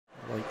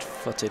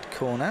footed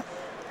corner.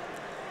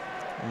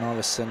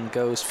 Morrison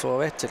goes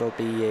for it. It'll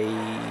be a...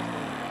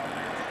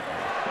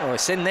 Oh,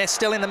 it's in there,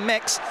 still in the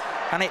mix.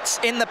 And it's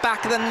in the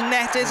back of the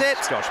net, is it?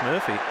 It's Josh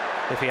Murphy,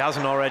 if he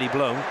hasn't already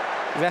blown.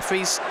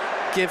 Referee's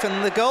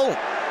given the goal.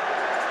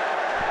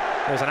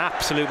 It was an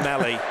absolute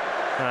melee.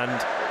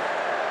 And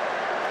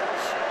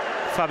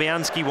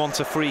Fabianski wants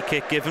a free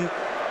kick given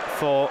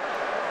for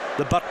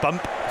the butt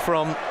bump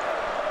from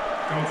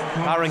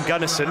Aaron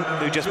Gunnison,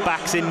 who just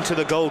backs into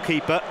the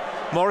goalkeeper.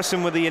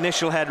 Morrison with the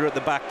initial header at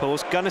the back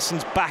post.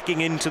 Gunnison's backing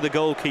into the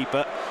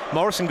goalkeeper.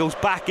 Morrison goes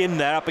back in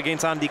there up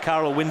against Andy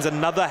Carroll, wins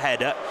another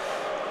header.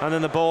 And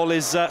then the ball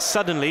is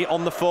suddenly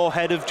on the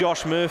forehead of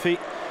Josh Murphy,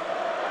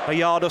 a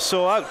yard or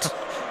so out.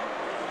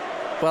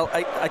 Well,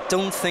 I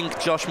don't think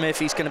Josh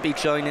Murphy's going to be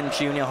joining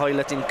Junior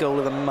Hoylett in goal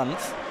of the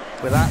month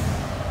with that